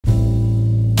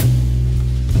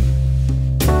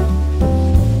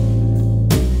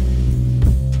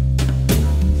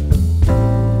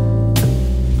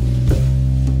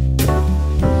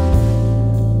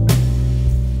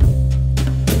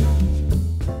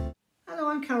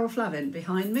Flavin.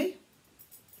 Behind me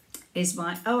is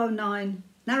my OO9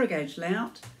 narrow gauge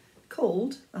layout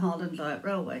called the HARLAND Light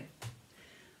Railway.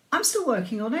 I'm still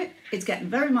working on it. It's getting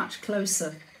very much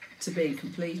closer to being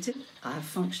completed. I have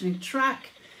functioning track.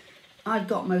 I've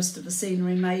got most of the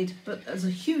scenery made, but there's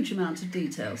a huge amount of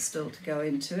detail still to go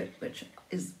into it, which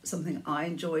is something I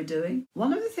enjoy doing.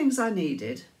 One of the things I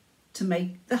needed to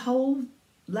make the whole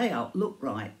layout look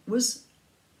right was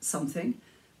something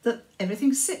that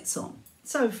everything sits on.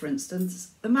 So for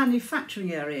instance, the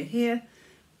manufacturing area here,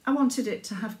 I wanted it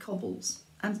to have cobbles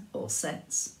or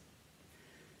sets.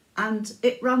 And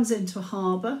it runs into a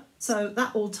harbour, so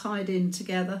that all tied in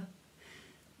together.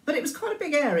 But it was quite a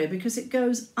big area because it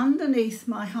goes underneath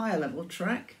my higher level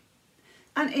track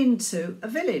and into a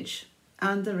village.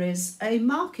 And there is a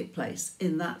marketplace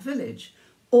in that village,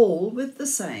 all with the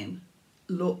same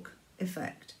look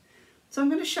effect. So I'm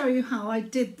going to show you how I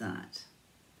did that.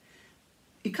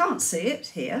 You can't see it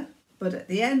here, but at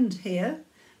the end here,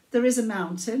 there is a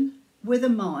mountain with a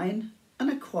mine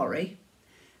and a quarry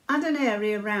and an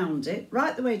area around it,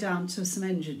 right the way down to some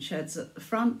engine sheds at the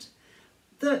front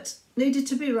that needed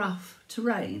to be rough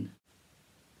terrain.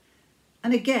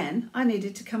 And again, I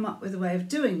needed to come up with a way of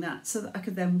doing that so that I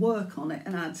could then work on it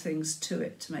and add things to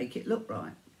it to make it look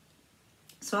right.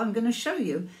 So I'm going to show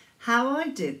you how I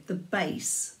did the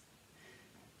base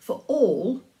for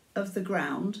all of the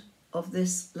ground of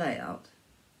this layout.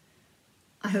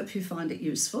 I hope you find it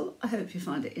useful, I hope you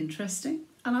find it interesting,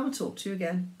 and I will talk to you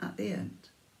again at the end.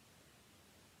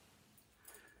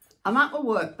 I'm at my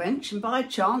workbench and by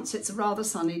chance it's a rather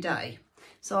sunny day.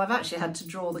 So I've actually had to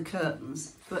draw the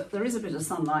curtains, but there is a bit of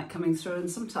sunlight coming through and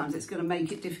sometimes it's going to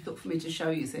make it difficult for me to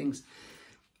show you things.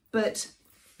 But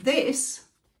this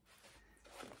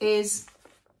is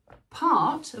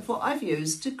part of what I've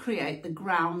used to create the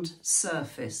ground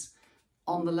surface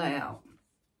on the layout.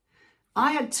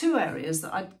 I had two areas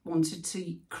that I wanted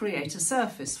to create a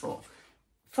surface for.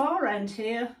 Far end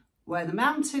here, where the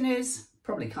mountain is,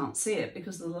 probably can't see it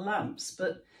because of the lamps,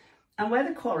 and where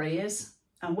the quarry is,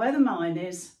 and where the mine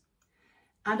is,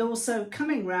 and also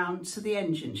coming round to the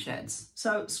engine sheds.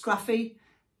 So scruffy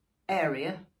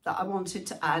area that I wanted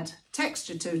to add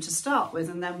texture to start with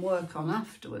and then work on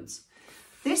afterwards.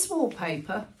 This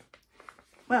wallpaper,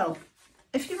 well,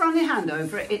 if you run your hand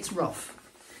over it, it's rough.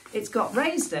 It's got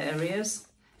raised areas,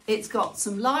 it's got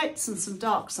some lights and some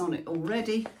darks on it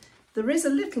already. There is a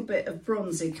little bit of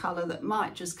bronzy colour that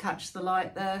might just catch the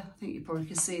light there. I think you probably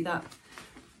can see that.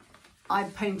 I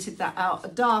painted that out a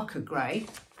darker grey.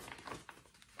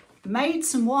 Made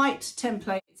some white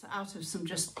templates out of some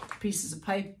just pieces of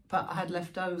paper I had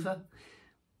left over.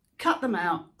 Cut them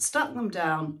out, stuck them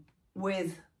down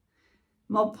with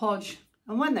Mod Podge,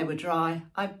 and when they were dry,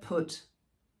 I put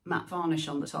matte varnish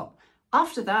on the top.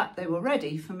 After that, they were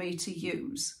ready for me to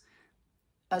use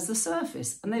as the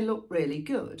surface, and they look really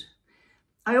good.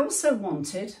 I also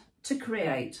wanted to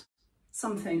create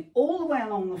something all the way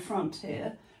along the front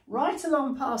here, right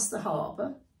along past the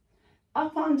harbour,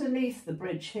 up underneath the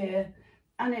bridge here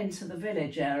and into the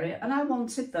village area, and I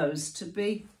wanted those to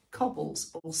be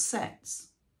cobbles or sets.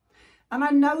 And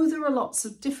I know there are lots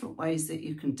of different ways that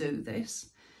you can do this,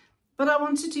 but I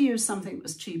wanted to use something that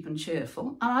was cheap and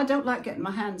cheerful, and I don't like getting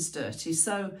my hands dirty,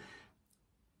 so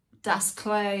Das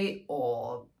clay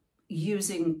or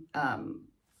using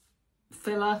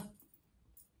filler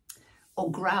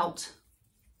or grout,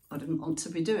 I didn't want to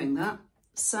be doing that.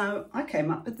 So I came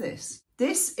up with this.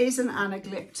 This is an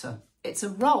anaglypta. It's a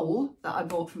roll that I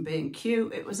bought from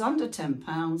B&Q. It was under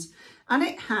 £10 and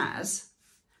it has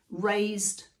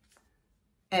raised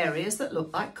areas that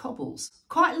look like cobbles.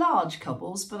 Quite large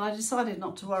cobbles, but I decided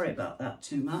not to worry about that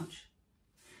too much.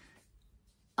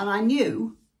 And I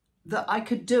knew that I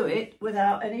could do it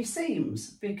without any seams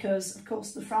because, of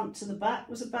course, the front to the back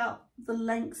was about the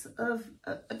length of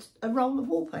a roll of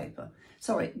wallpaper.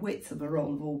 Sorry, width of a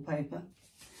roll of wallpaper.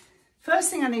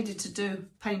 First thing I needed to do,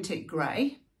 paint it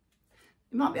grey.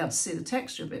 You might be able to see the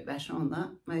texture a bit better on that,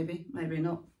 maybe, maybe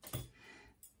not.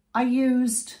 I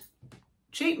used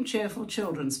cheap and cheerful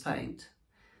children's paint,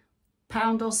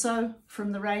 £1 or so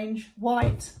from the range,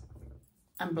 white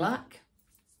and black.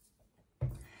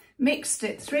 Mixed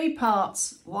it 3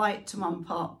 parts white to 1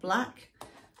 part black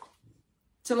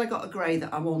till I got a grey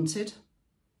that I wanted.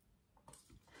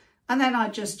 And then I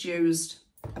just used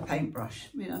a paintbrush,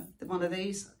 you know, one of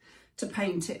these, to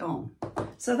paint it on.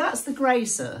 So that's the grey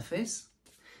surface.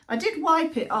 I did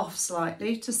wipe it off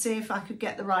slightly to see if I could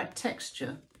get the right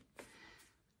texture.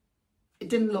 It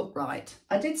didn't look right.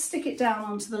 I did stick it down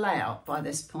onto the layout by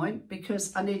this point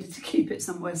because I needed to keep it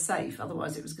somewhere safe,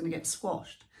 otherwise it was going to get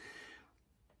squashed.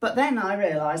 But then I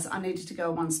realised I needed to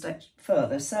go one step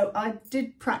further. So I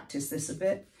did practice this a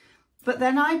bit, but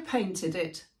then I painted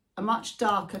it a much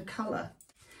darker colour.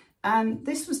 And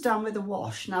this was done with a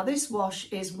wash. Now this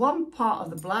wash is 1 part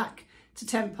of the black to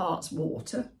 10 parts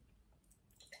water.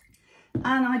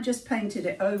 And I just painted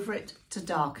it over it to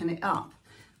darken it up.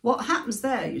 What happens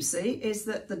there, you see, is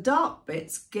that the dark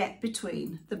bits get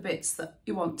between the bits that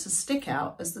you want to stick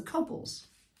out as the cobbles.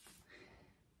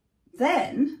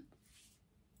 Then,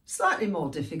 slightly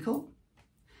more difficult,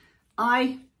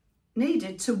 I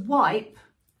needed to wipe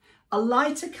a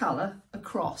lighter colour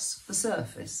across the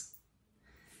surface.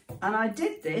 And I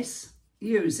did this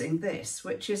using this,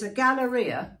 which is a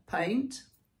Galleria paint,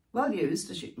 well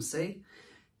used as you can see,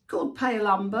 called Pale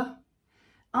Umber.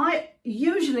 I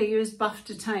usually use buff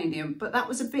titanium, but that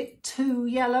was a bit too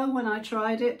yellow when I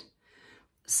tried it.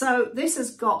 So this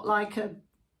has got like a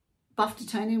buff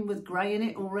titanium with grey in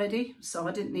it already, so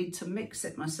I didn't need to mix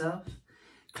it myself.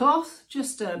 Cloth,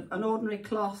 just an ordinary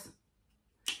cloth.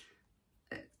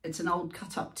 It's an old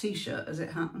cut-up t-shirt as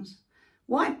it happens.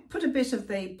 Put a bit of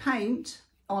the paint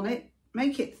on it,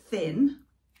 make it thin,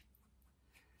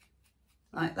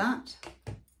 like that.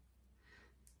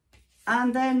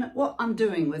 And then what I'm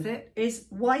doing with it is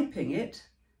wiping it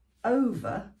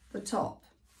over the top.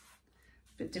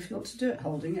 A bit difficult to do it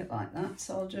holding it like that,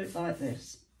 so I'll do it like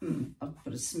this. I'll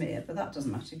put a smear, but that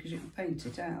doesn't matter because you can paint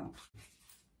it out.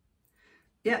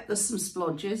 Yep, there's some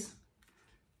splodges.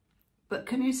 But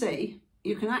can you see?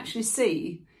 You can actually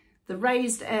see the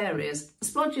raised areas. The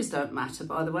splodges don't matter,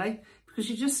 by the way, because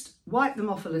you just wipe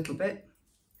them off a little bit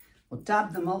or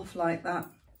dab them off like that.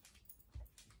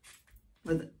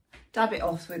 Dab it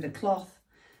off with a cloth,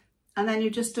 and then you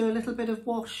just do a little bit of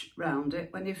wash round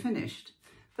it when you're finished.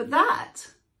 But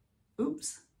that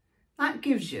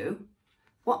gives you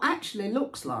what actually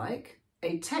looks like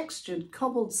a textured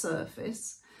cobbled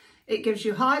surface. It gives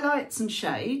you highlights and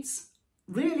shades,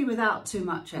 really without too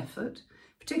much effort,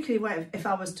 particularly if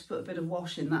I was to put a bit of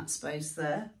wash in that space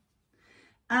there.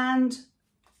 And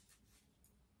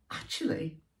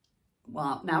actually,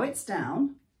 well, now it's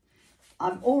down.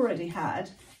 I've already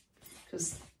had,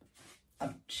 because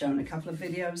I've shown a couple of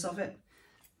videos of it,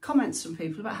 comments from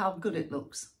people about how good it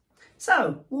looks.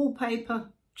 So, wallpaper,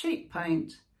 cheap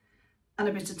paint, and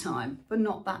a bit of time, but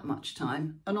not that much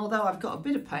time. And although I've got a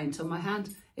bit of paint on my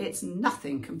hand, it's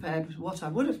nothing compared with what I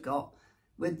would have got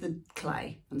with the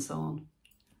clay and so on.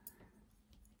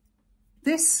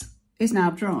 This is now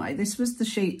dry. This was the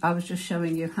sheet I was just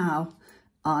showing you how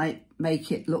I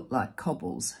make it look like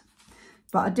cobbles.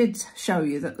 But I did show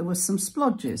you that there was some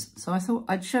splodges, so I thought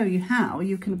I'd show you how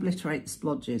you can obliterate the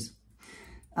splodges.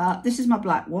 This is my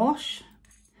black wash.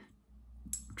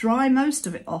 Dry most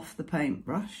of it off the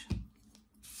paintbrush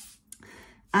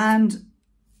and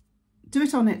do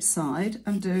it on its side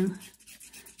and do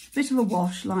a bit of a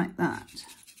wash like that,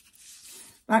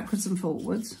 backwards and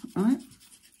forwards, right?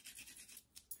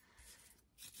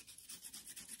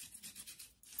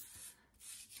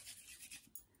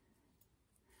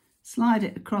 Slide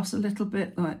it across a little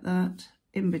bit like that,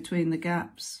 in between the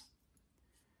gaps.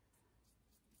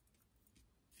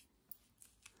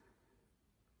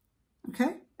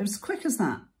 Okay, as quick as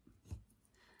that.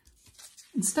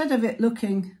 Instead of it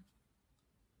looking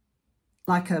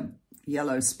like a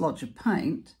yellow splodge of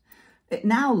paint, it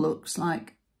now looks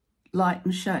like light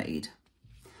and shade.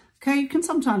 Okay, you can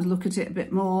sometimes look at it a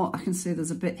bit more. I can see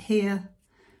there's a bit here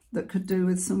that could do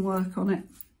with some work on it.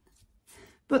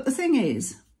 But the thing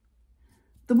is,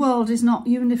 the world is not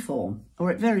uniform,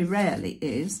 or it very rarely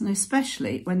is, and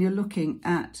especially when you're looking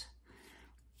at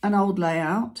an old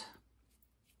layout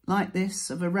like this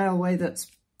of a railway that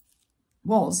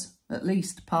was at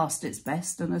least past its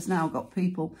best and has now got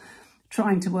people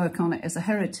trying to work on it as a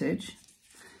heritage.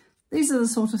 These are the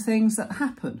sort of things that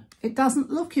happen. It doesn't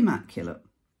look immaculate.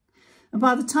 And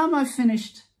by the time I've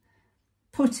finished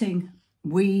putting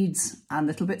weeds and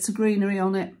little bits of greenery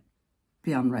on it, it'll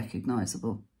be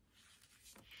unrecognisable.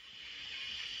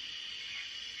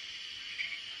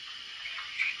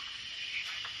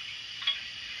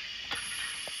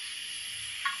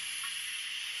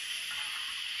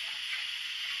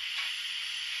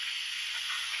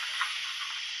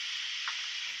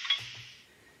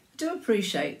 I do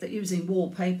appreciate that using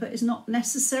wallpaper is not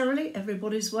necessarily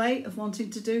everybody's way of wanting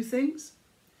to do things.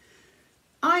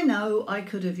 I know I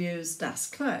could have used Das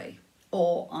clay,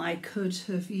 or I could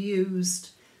have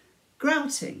used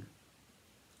grouting,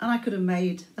 and I could have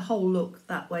made the whole look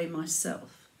that way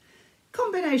myself.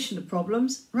 Combination of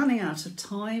problems, running out of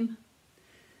time.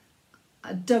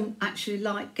 I don't actually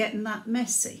like getting that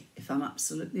messy, if I'm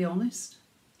absolutely honest.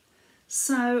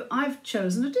 So I've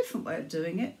chosen a different way of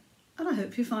doing it, and I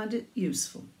hope you find it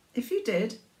useful. If you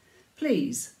did,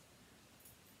 please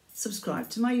subscribe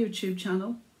to my YouTube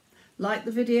channel, like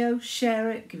the video,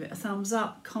 share it, give it a thumbs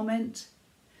up, comment,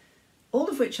 all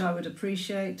of which I would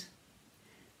appreciate,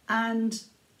 and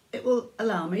it will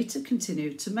allow me to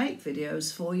continue to make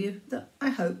videos for you that I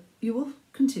hope you will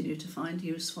continue to find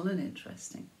useful and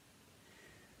interesting.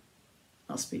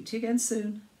 I'll speak to you again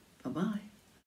soon. Bye-bye.